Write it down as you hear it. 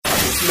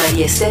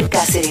María Esther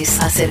Cáceres,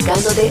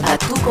 acercándote a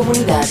tu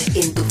comunidad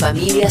en tu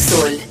familia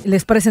Sol.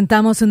 Les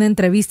presentamos una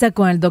entrevista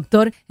con el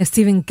doctor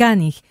Stephen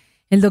Kanig.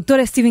 El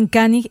doctor Stephen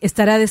Kanig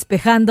estará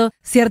despejando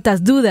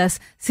ciertas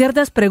dudas,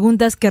 ciertas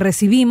preguntas que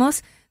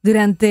recibimos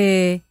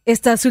durante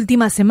estas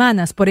últimas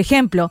semanas. Por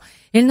ejemplo,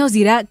 él nos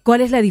dirá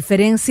cuál es la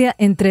diferencia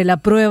entre la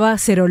prueba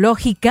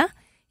serológica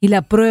y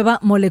la prueba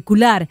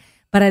molecular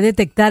para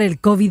detectar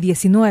el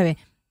COVID-19.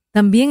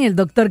 También el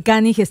doctor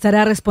Kanig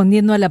estará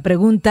respondiendo a la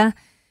pregunta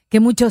que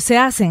muchos se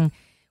hacen.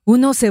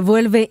 ¿Uno se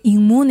vuelve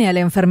inmune a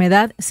la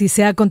enfermedad si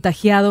se ha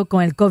contagiado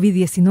con el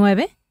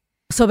COVID-19?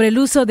 Sobre el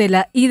uso de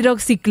la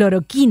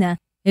hidroxicloroquina,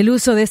 el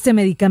uso de este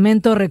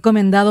medicamento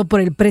recomendado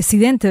por el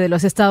presidente de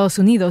los Estados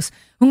Unidos.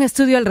 Un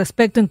estudio al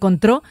respecto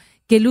encontró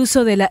que el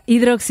uso de la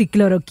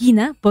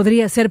hidroxicloroquina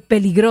podría ser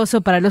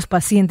peligroso para los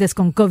pacientes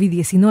con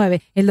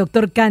COVID-19. El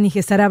doctor Kanig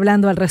estará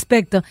hablando al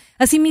respecto.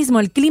 Asimismo,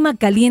 el clima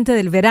caliente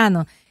del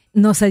verano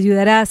nos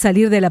ayudará a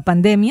salir de la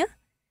pandemia.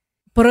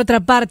 Por otra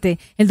parte,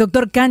 el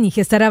doctor Kanig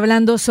estará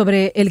hablando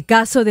sobre el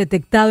caso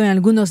detectado en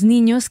algunos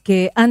niños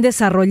que han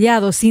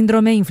desarrollado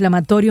síndrome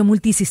inflamatorio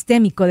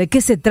multisistémico. ¿De qué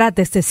se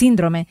trata este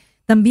síndrome?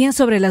 También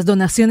sobre las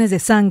donaciones de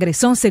sangre.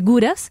 ¿Son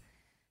seguras?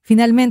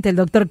 Finalmente, el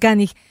doctor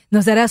Kanig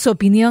nos dará su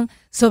opinión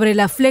sobre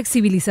la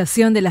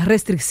flexibilización de las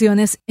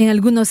restricciones en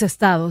algunos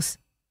estados.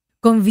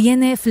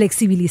 ¿Conviene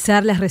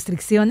flexibilizar las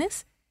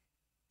restricciones?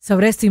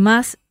 Sobre esto y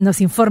más,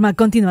 nos informa a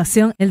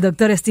continuación el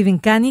doctor Stephen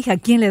Kanig, a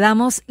quien le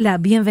damos la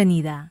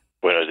bienvenida.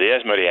 Buenos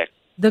días, María.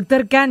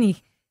 Doctor Kanig,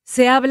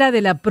 se habla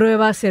de la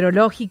prueba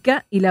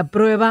serológica y la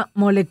prueba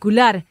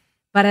molecular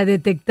para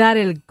detectar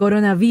el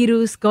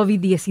coronavirus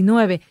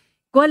COVID-19.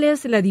 ¿Cuál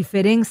es la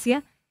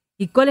diferencia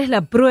y cuál es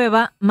la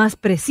prueba más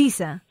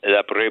precisa?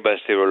 La prueba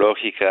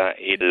serológica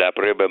y la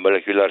prueba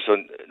molecular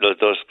son las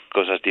dos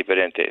cosas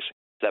diferentes.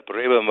 La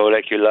prueba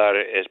molecular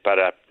es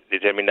para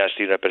determinar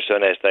si una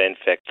persona está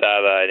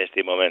infectada en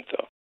este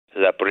momento.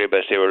 La prueba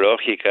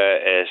serológica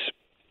es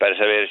para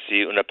saber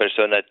si una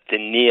persona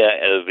tenía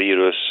el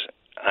virus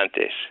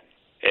antes.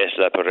 Es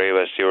la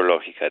prueba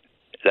serológica.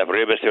 La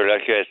prueba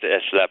serológica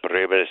es la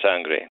prueba de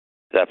sangre.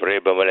 La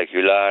prueba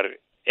molecular,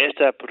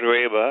 esta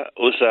prueba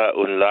usa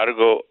un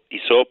largo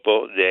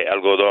hisopo de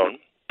algodón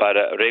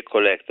para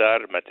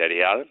recolectar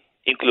material,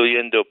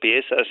 incluyendo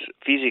piezas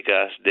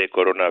físicas de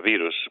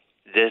coronavirus,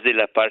 desde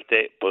la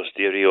parte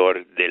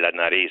posterior de la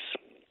nariz.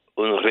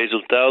 Un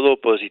resultado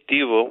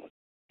positivo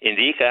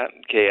indica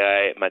que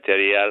hay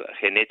material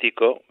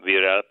genético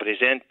viral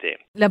presente.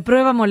 La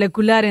prueba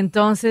molecular,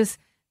 entonces,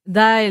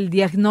 da el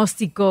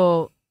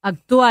diagnóstico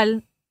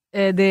actual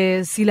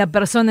de si la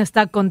persona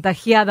está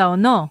contagiada o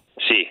no.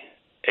 Sí,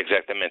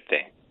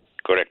 exactamente.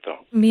 Correcto.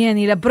 Bien,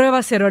 y la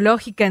prueba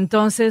serológica,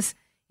 entonces,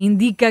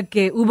 indica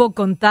que hubo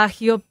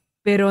contagio,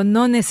 pero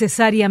no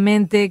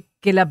necesariamente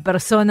que la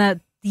persona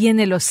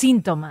tiene los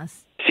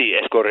síntomas. Sí,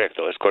 es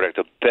correcto.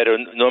 Pero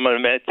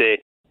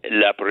normalmente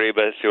la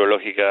prueba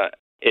serológica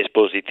es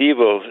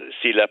positivo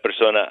si la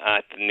persona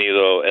ha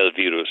tenido el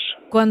virus.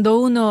 Cuando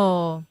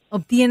uno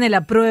obtiene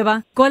la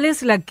prueba, ¿cuál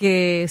es la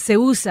que se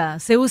usa?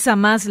 ¿Se usa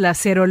más la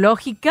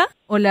serológica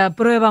o la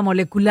prueba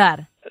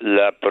molecular?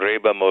 La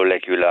prueba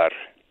molecular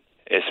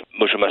es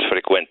mucho más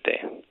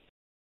frecuente,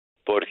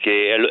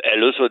 porque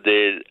el uso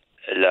de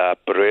la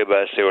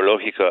prueba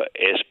serológica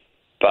es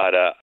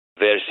para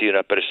ver si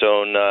una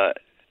persona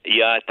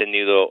ya ha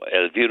tenido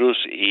el virus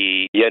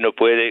y ya no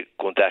puede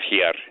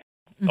contagiar.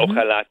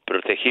 Ojalá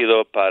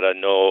protegido para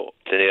no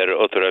tener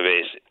otra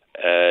vez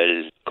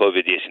el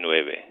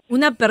COVID-19.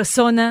 Una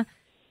persona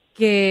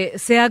que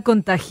se ha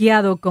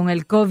contagiado con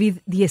el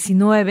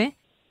COVID-19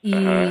 y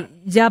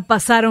ya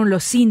pasaron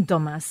los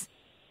síntomas,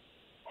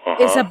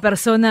 ¿esa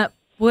persona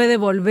puede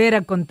volver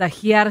a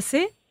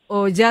contagiarse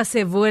o ya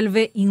se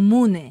vuelve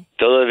inmune?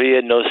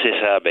 Todavía no se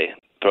sabe.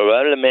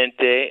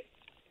 Probablemente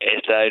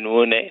está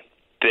inmune,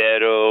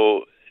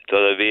 pero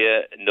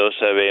todavía no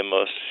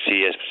sabemos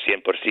si es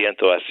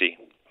 100% así.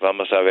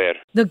 Vamos a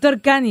ver.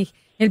 Doctor Kanig,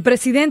 el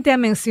presidente ha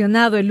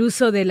mencionado el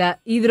uso de la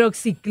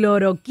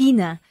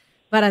hidroxicloroquina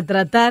para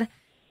tratar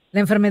la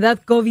enfermedad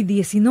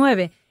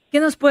COVID-19. ¿Qué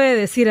nos puede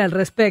decir al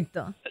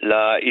respecto?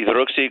 La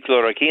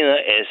hidroxicloroquina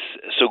es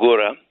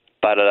segura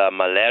para la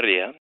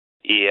malaria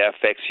y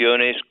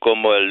afecciones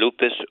como el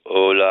lupus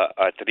o la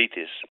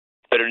artritis,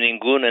 pero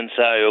ningún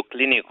ensayo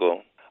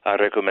clínico ha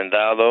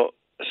recomendado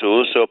su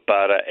uso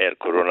para el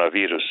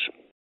coronavirus.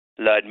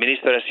 La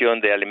Administración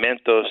de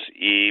Alimentos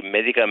y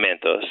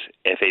Medicamentos,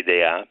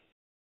 FDA,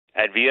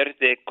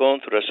 advierte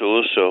contra su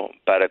uso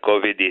para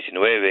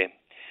COVID-19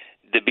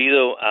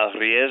 debido al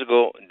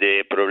riesgo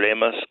de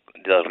problemas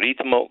del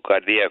ritmo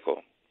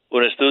cardíaco.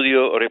 Un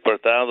estudio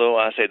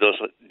reportado hace 2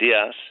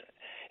 días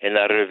en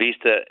la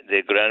revista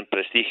de gran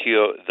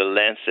prestigio The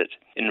Lancet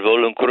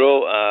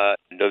involucró a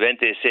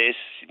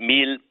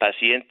 96,000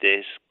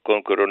 pacientes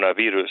con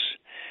coronavirus,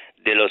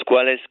 de los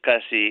cuales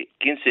casi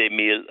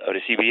 15,000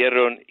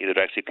 recibieron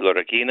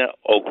hidroxicloroquina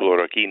o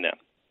cloroquina.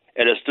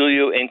 El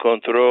estudio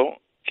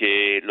encontró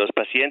que los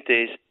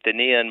pacientes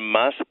tenían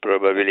más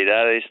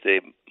probabilidades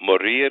de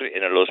morir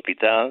en el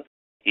hospital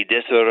y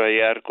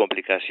desarrollar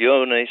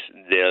complicaciones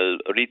del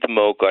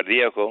ritmo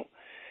cardíaco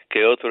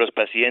que otros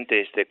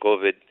pacientes de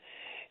COVID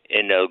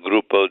en el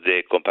grupo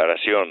de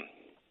comparación.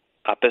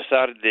 A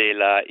pesar de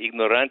la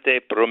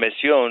ignorante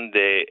promoción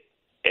de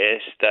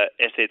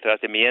este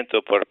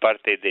tratamiento por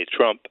parte de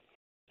Trump,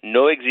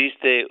 no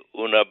existe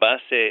una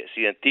base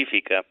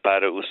científica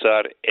para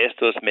usar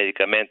estos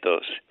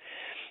medicamentos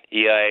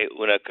y hay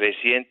una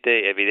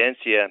creciente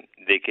evidencia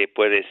de que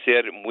puede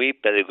ser muy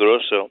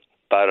peligroso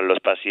para los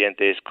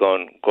pacientes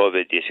con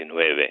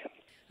COVID-19.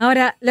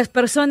 Ahora, las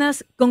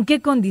personas con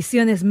qué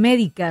condiciones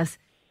médicas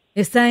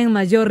están en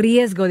mayor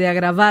riesgo de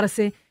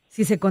agravarse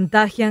si se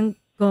contagian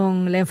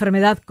con la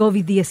enfermedad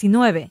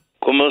COVID-19.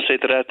 Como se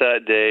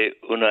trata de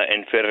una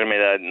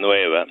enfermedad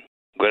nueva,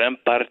 gran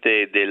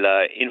parte de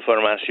la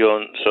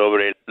información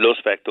sobre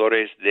los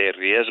factores de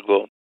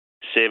riesgo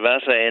se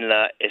basa en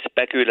la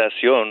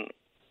especulación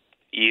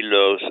y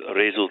los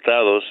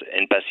resultados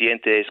en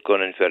pacientes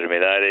con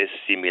enfermedades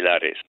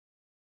similares.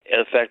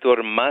 El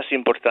factor más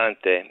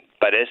importante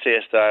parece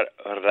estar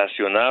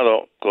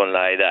relacionado con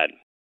la edad,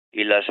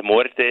 y las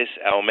muertes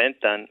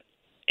aumentan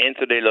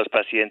entre los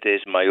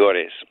pacientes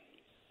mayores.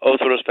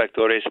 Otros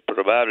factores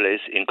probables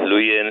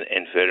incluyen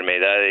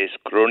enfermedades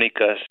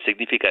crónicas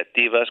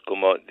significativas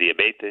como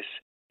diabetes,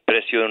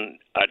 presión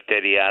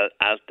arterial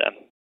alta,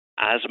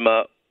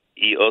 asma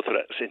y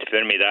otras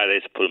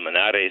enfermedades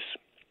pulmonares,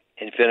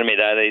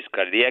 enfermedades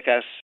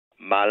cardíacas,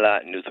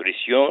 mala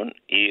nutrición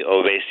y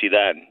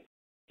obesidad,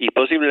 y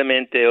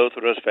posiblemente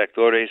otros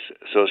factores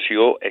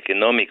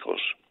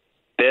socioeconómicos.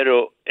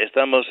 Pero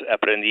estamos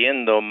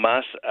aprendiendo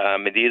más a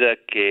medida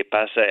que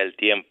pasa el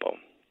tiempo.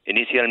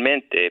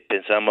 Inicialmente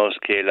pensamos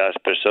que las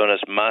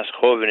personas más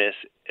jóvenes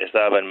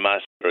estaban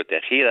más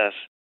protegidas,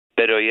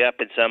 pero ya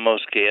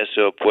pensamos que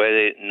eso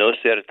puede no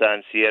ser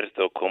tan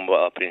cierto como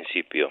al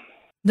principio.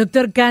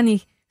 Doctor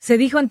Kanig, se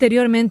dijo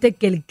anteriormente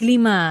que el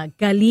clima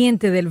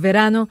caliente del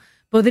verano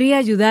podría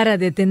ayudar a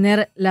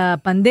detener la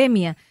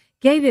pandemia.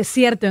 ¿Qué hay de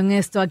cierto en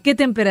esto? ¿A qué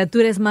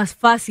temperatura es más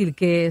fácil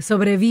que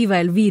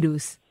sobreviva el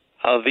virus?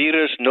 Al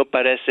virus no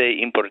parece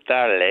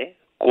importarle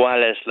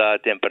cuál es la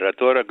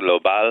temperatura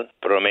global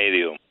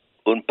promedio.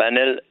 Un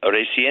panel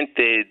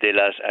reciente de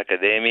las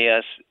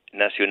Academias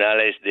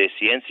Nacionales de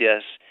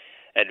Ciencias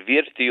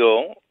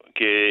advirtió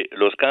que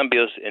los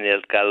cambios en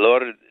el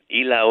calor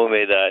y la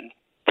humedad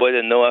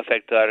pueden no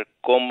afectar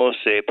cómo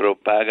se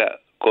propaga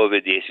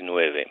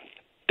COVID-19.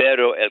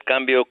 Pero el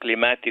cambio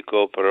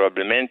climático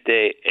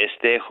probablemente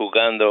esté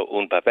jugando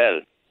un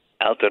papel.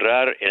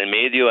 Alterar el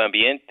medio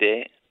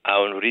ambiente a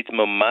un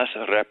ritmo más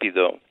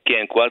rápido que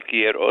en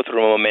cualquier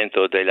otro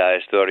momento de la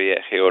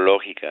historia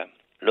geológica.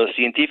 Los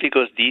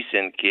científicos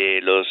dicen que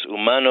los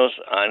humanos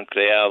han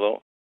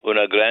creado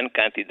una gran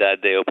cantidad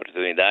de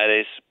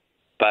oportunidades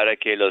para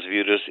que los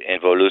virus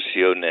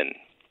evolucionen.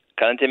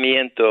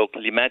 Calentamiento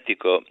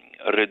climático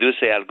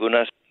reduce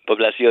algunas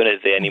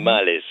poblaciones de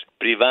animales,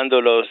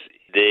 privándolos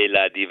de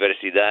la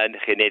diversidad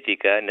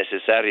genética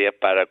necesaria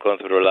para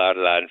controlar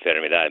la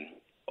enfermedad.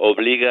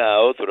 Obliga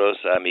a otros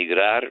a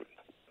migrar,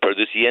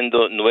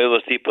 produciendo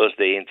nuevos tipos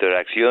de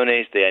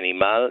interacciones de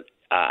animal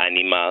a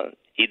animal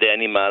y de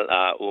animal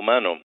a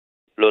humano.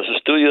 Los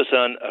estudios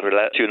han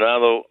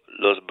relacionado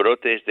los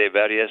brotes de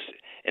varias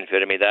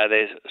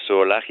enfermedades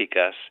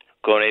zoológicas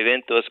con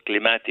eventos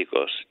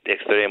climáticos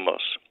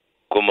extremos,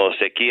 como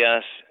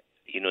sequías,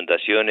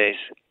 inundaciones,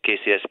 que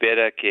se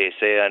espera que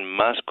sean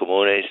más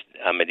comunes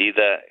a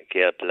medida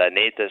que el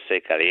planeta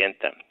se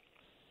calienta.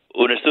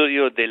 Un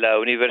estudio de la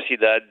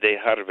Universidad de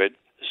Harvard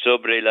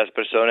sobre las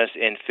personas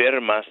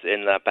enfermas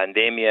en la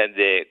pandemia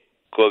de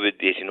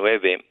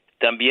COVID-19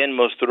 también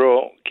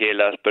mostró que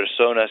las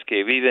personas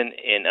que viven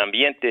en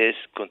ambientes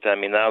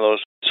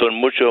contaminados son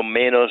mucho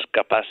menos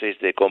capaces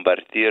de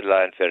combatir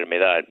la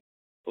enfermedad,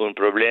 un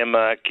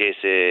problema que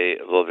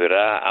se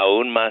volverá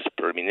aún más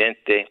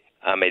prominente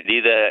a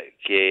medida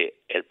que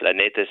el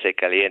planeta se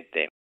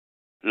caliente.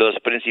 Los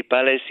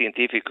principales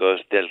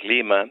científicos del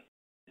clima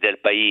del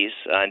país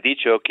han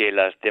dicho que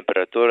las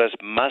temperaturas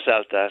más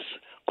altas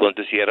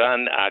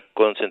conducirán a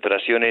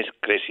concentraciones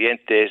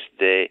crecientes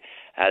de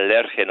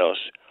alérgenos,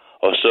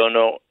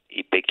 ozono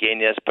y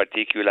pequeñas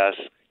partículas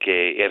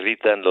que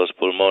irritan los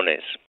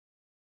pulmones.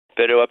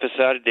 Pero a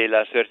pesar de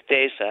la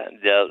certeza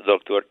del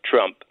Dr.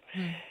 Trump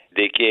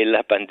de que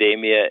la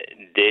pandemia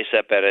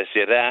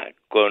desaparecerá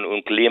con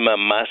un clima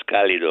más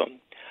cálido,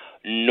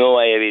 no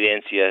hay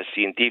evidencia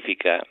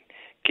científica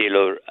que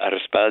lo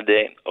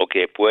respalde o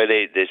que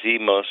puede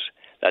decirnos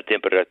la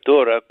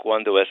temperatura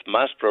cuando es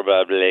más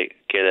probable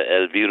que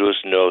el virus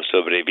no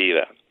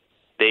sobreviva.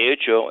 De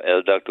hecho,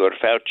 el Dr.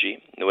 Fauci,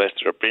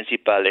 nuestro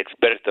principal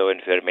experto en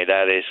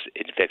enfermedades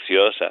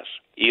infecciosas,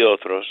 y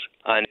otros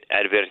han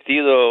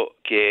advertido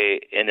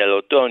que en el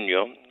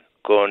otoño,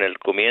 con el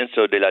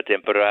comienzo de la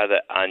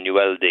temporada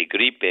anual de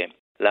gripe,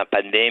 la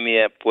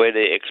pandemia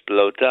puede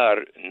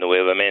explotar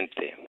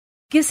nuevamente.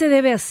 ¿Qué se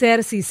debe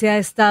hacer si se ha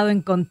estado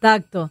en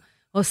contacto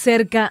o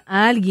cerca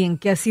a alguien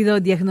que ha sido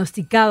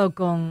diagnosticado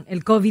con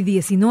el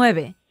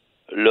COVID-19?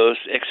 Los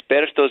expertos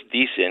expertos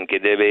dicen que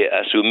debe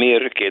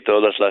asumir que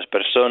todas las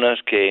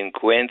personas que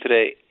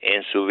encuentre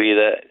en su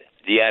vida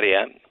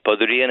diaria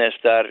podrían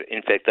estar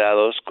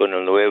infectados con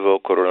el nuevo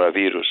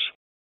coronavirus.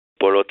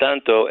 Por lo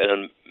tanto,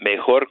 el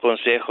mejor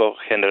consejo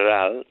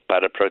general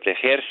para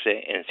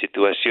protegerse en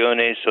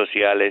situaciones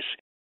sociales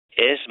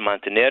es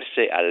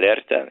mantenerse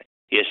alerta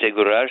y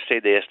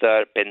asegurarse de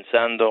estar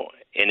pensando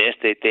en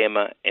este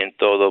tema en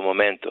todo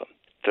momento.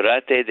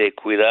 Trate de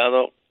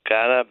cuidado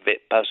cada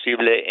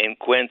posible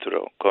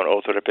encuentro con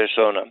otra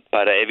persona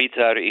para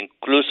evitar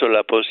incluso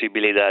la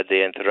posibilidad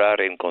de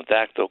entrar en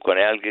contacto con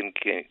alguien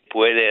que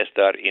puede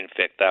estar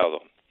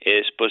infectado.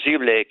 Es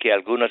posible que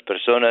algunas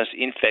personas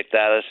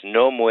infectadas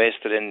no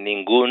muestren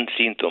ningún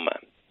síntoma.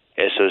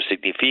 Eso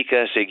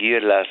significa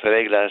seguir las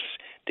reglas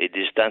de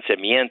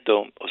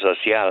distanciamiento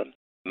social,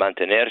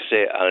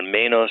 mantenerse al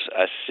menos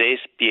a 6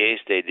 pies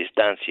de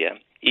distancia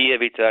y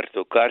evitar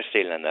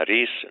tocarse la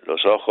nariz,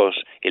 los ojos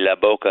y la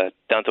boca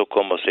tanto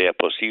como sea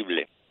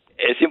posible.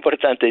 Es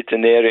importante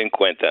tener en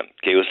cuenta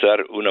que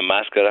usar una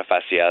máscara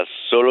facial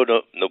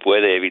solo no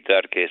puede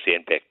evitar que se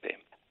infecte.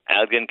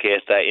 Alguien que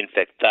está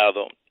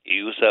infectado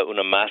y usa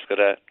una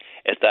máscara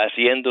está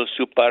haciendo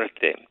su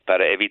parte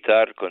para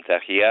evitar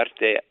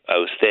contagiarte a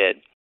usted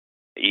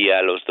y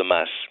a los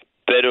demás.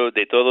 Pero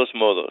de todos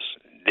modos,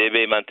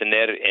 debe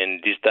mantener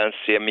en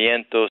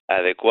distanciamiento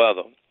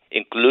adecuado,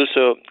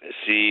 incluso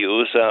si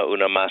usa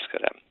una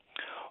máscara.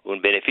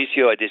 Un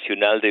beneficio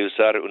adicional de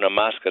usar una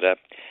máscara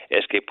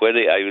es que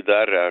puede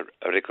ayudar a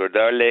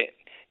recordarle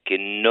que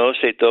no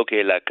se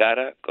toque la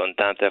cara con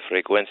tanta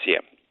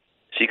frecuencia.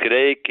 Si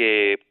cree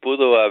que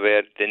pudo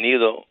haber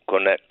tenido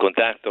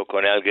contacto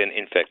con alguien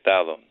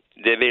infectado,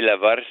 debe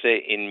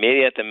lavarse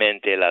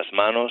inmediatamente las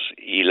manos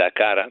y la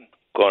cara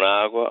con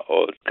agua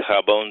o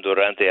jabón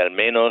durante al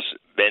menos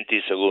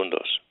 20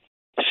 segundos.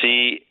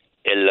 Si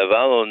el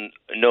lavado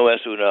no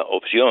es una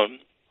opción,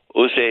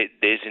 use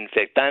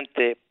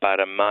desinfectante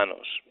para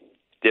manos.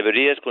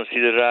 Deberías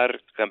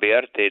considerar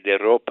cambiarte de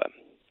ropa.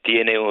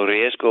 Tiene un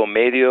riesgo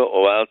medio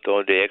o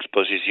alto de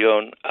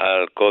exposición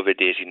al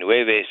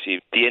COVID-19 si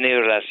tiene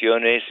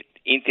relaciones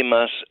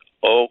íntimas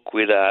o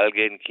cuida a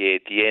alguien que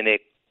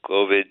tiene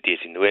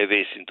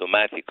COVID-19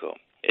 sintomático,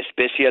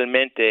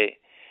 especialmente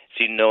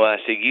si no ha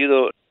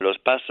seguido los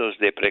pasos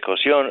de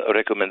precaución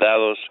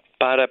recomendados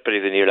para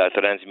prevenir la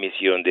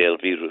transmisión del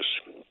virus.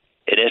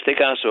 En este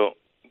caso,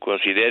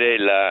 considere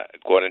la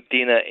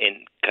cuarentena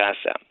en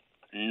casa.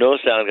 No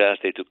salgas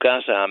de tu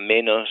casa a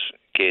menos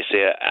que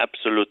sea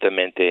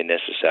absolutamente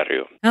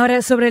necesario.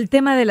 Ahora, sobre el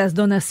tema de las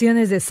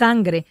donaciones de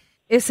sangre,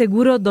 ¿es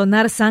seguro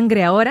donar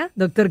sangre ahora,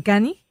 doctor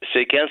Kanig?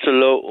 Se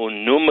canceló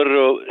un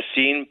número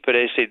sin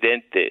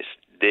precedentes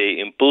de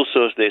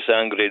impulsos de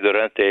sangre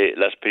durante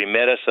las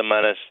primeras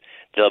semanas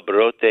del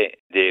brote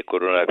de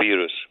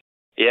coronavirus,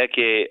 ya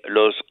que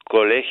los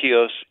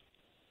colegios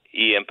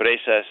y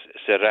empresas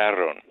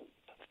cerraron.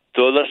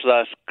 Todas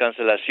las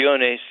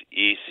cancelaciones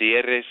y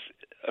cierres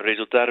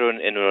resultaron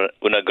en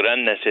una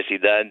gran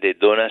necesidad de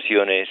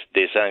donaciones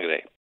de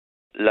sangre.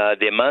 La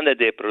demanda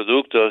de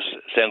productos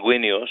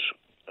sanguíneos,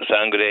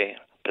 sangre,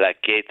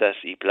 plaquetas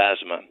y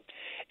plasma,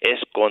 es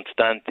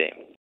constante.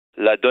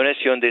 La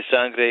donación de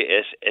sangre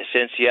es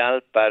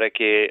esencial para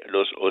que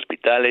los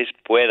hospitales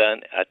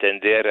puedan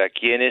atender a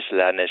quienes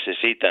la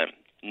necesitan.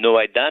 No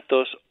hay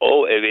datos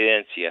o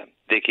evidencia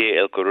de que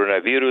el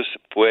coronavirus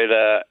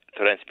pueda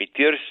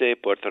transmitirse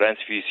por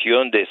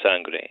transfusión de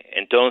sangre.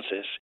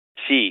 Entonces,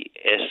 sí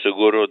es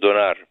seguro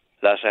donar.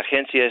 Las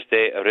agencias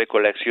de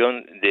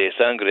recolección de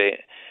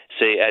sangre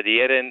se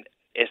adhieren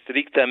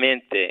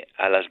estrictamente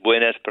a las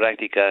buenas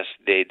prácticas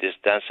de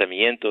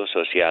distanciamiento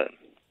social.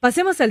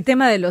 Pasemos al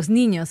tema de los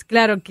niños.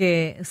 Claro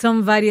que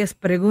son varias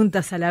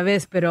preguntas a la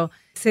vez, pero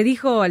se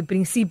dijo al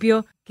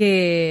principio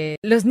que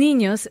los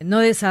niños no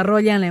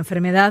desarrollan la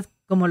enfermedad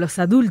como los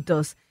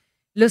adultos.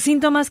 Los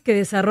síntomas que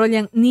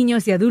desarrollan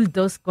niños y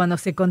adultos cuando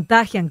se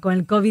contagian con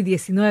el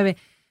COVID-19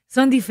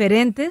 son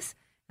diferentes.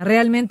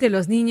 ¿Realmente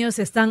los niños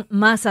están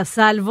más a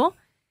salvo?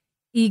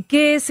 ¿Y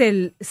qué es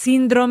el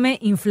síndrome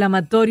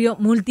inflamatorio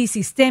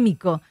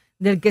multisistémico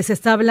del que se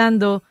está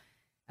hablando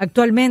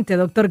actualmente,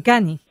 doctor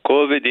Kanig?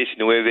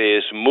 COVID-19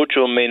 es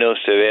mucho menos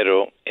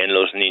severo en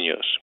los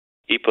niños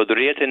y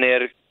podría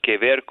tener que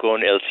ver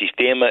con el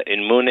sistema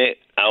inmune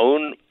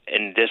aún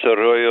en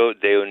desarrollo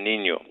de un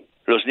niño.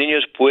 Los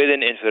niños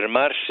pueden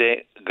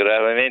enfermarse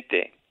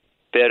gravemente,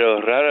 pero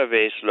rara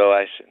vez lo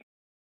hacen.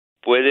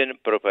 Pueden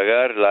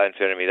propagar la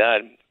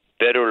enfermedad,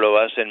 pero lo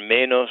hacen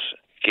menos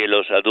que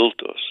los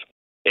adultos.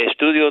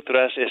 Estudio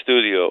tras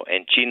estudio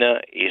en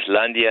China,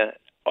 Islandia,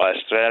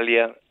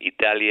 Australia,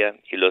 Italia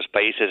y los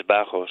Países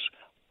Bajos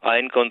ha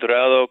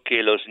encontrado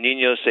que los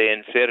niños se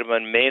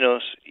enferman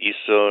menos y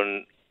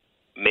son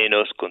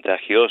menos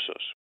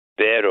contagiosos.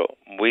 Pero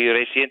muy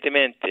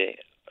recientemente,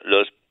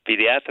 los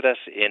pediatras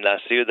en la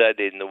ciudad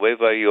de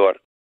Nueva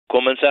York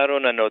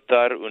comenzaron a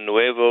notar un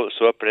nuevo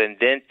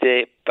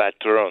sorprendente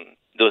patrón.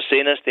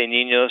 Docenas de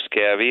niños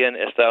que habían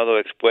estado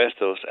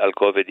expuestos al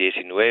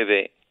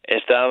COVID-19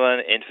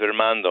 estaban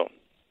enfermando,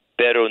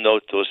 pero no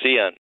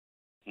tosían,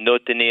 no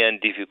tenían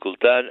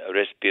dificultad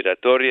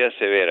respiratoria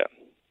severa.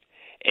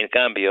 En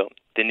cambio,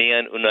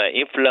 tenían una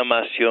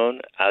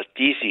inflamación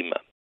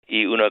altísima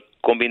y una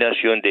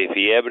combinación de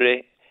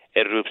fiebre,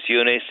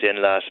 erupciones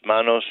en las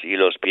manos y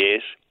los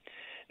pies,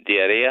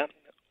 diarrea,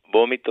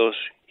 vómitos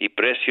y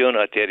presión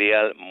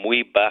arterial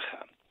muy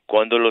baja.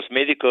 Cuando los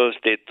médicos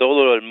de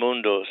todo el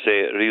mundo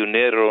se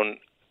reunieron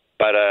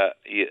para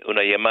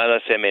una llamada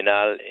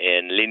semanal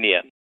en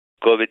línea,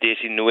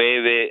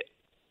 COVID-19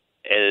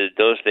 el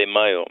 2 de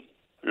mayo,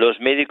 los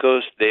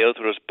médicos de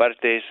otras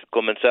partes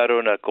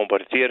comenzaron a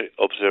compartir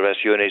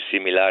observaciones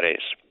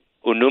similares.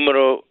 Un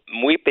número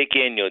muy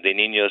pequeño de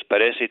niños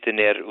parece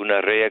tener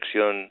una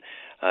reacción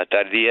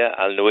tardía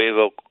al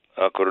nuevo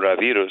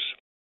coronavirus,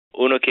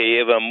 uno que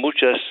lleva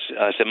muchas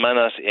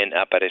semanas en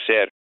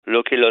aparecer.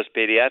 Lo que los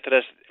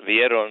pediatras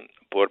vieron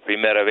por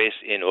primera vez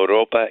en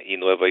Europa y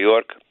Nueva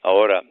York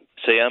ahora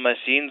se llama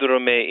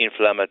síndrome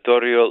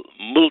inflamatorio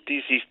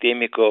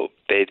multisistémico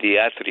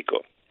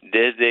pediátrico.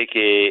 Desde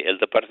que el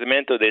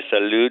Departamento de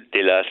Salud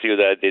de la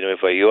ciudad de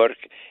Nueva York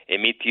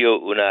emitió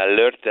una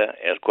alerta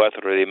el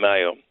 4 de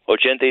mayo,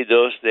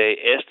 82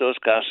 de estos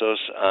casos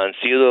han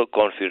sido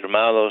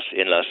confirmados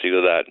en la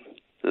ciudad.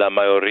 La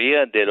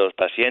mayoría de los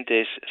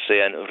pacientes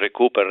se han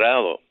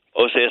recuperado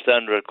o se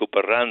están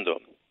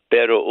recuperando,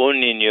 pero un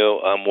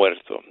niño ha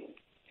muerto.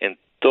 En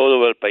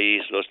todo el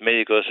país los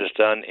médicos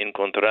están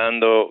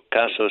encontrando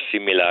casos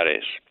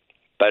similares.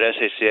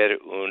 Parece ser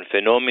un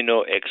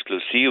fenómeno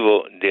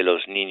exclusivo de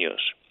los niños.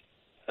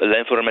 La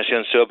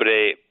información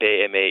sobre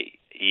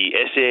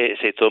PMIS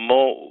se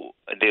tomó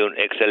de un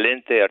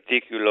excelente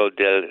artículo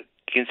del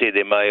 15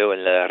 de mayo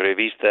en la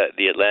revista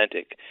The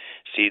Atlantic,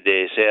 si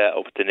desea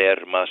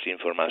obtener más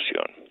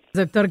información.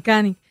 Doctor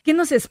Kanig, ¿qué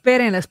nos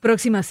espera en las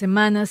próximas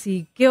semanas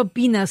y qué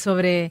opina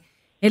sobre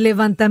el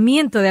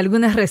levantamiento de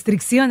algunas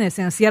restricciones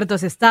en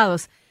ciertos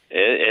estados?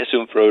 Es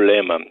un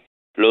problema.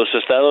 Los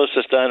estados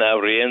están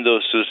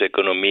abriendo sus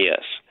economías.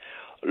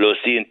 Los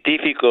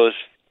científicos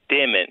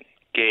temen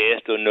que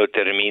esto no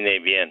termine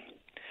bien.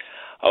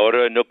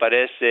 Ahora no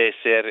parece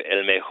ser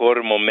el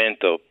mejor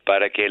momento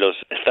para que los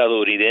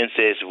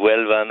estadounidenses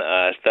vuelvan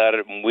a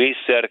estar muy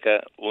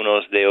cerca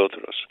unos de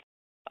otros.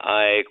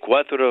 Hay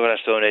 4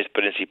 razones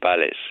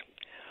principales.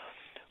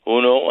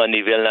 1, a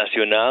nivel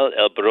nacional,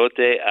 el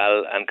brote ha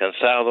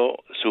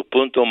alcanzado su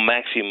punto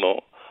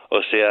máximo,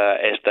 o sea,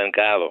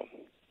 estancado.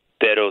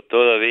 Pero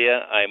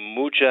todavía hay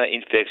mucha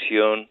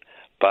infección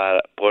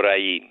por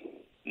allí.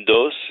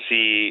 2,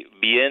 si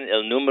bien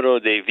el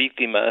número de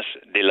víctimas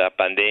de la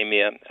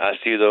pandemia ha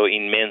sido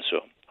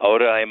inmenso,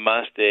 ahora hay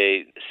más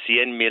de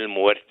 100,000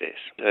 muertes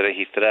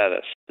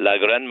registradas. La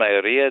gran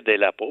mayoría de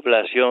la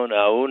población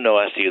aún no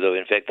ha sido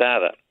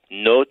infectada,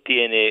 no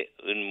tiene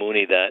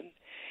inmunidad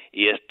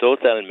y es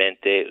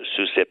totalmente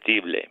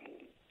susceptible.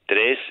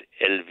 3,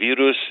 el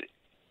virus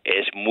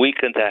es muy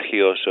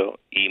contagioso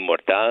y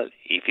mortal.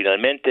 Y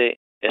finalmente,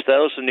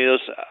 Estados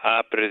Unidos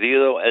ha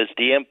perdido el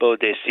tiempo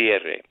de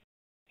cierre.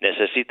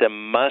 Necesita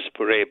más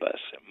pruebas,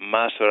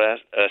 más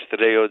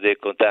rastreo de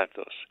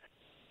contactos,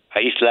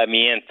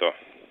 aislamiento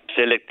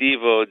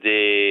selectivo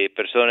de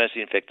personas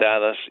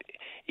infectadas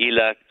y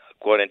la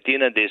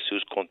cuarentena de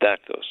sus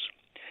contactos.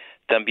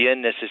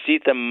 También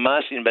necesita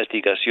más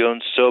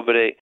investigación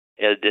sobre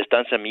el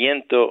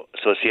distanciamiento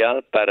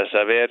social para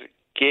saber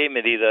qué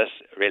medidas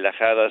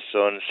relajadas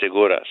son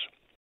seguras.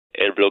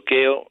 El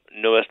bloqueo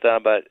no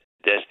estaba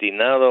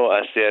destinado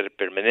a ser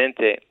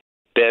permanente,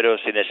 pero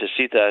se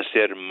necesita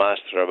hacer más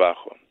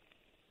trabajo.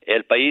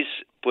 El país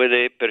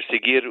puede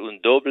perseguir un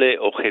doble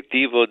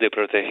objetivo de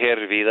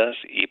proteger vidas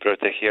y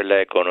proteger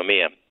la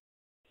economía,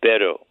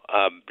 pero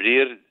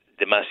abrir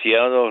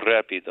demasiado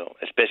rápido,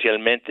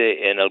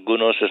 especialmente en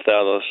algunos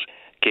estados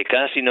que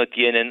casi no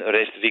tienen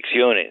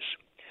restricciones,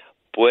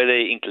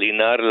 puede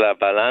inclinar la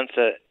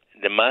balanza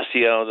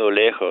demasiado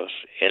lejos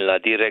en la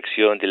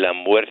dirección de la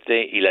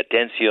muerte y la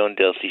tensión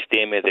del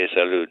sistema de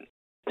salud,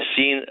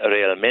 sin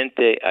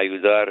realmente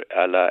ayudar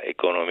a la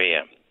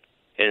economía.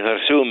 En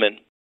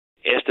resumen,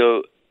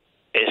 esto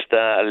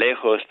está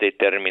lejos de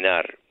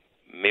terminar.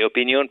 Mi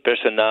opinión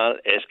personal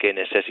es que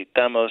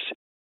necesitamos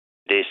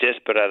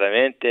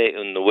desesperadamente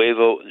un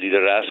nuevo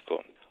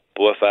liderazgo.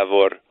 Por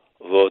favor,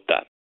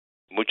 vota.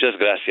 Muchas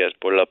gracias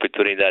por la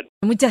oportunidad.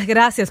 Muchas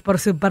gracias por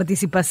su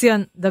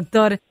participación,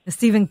 doctor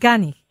Stephen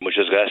Kanig.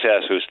 Muchas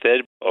gracias a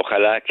usted.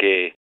 Ojalá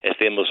que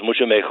estemos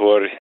mucho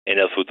mejor en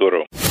el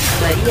futuro.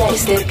 María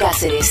Esther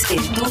Cáceres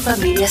en Tu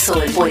Familia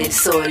Sol por el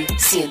Sol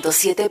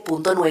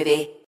 107.9.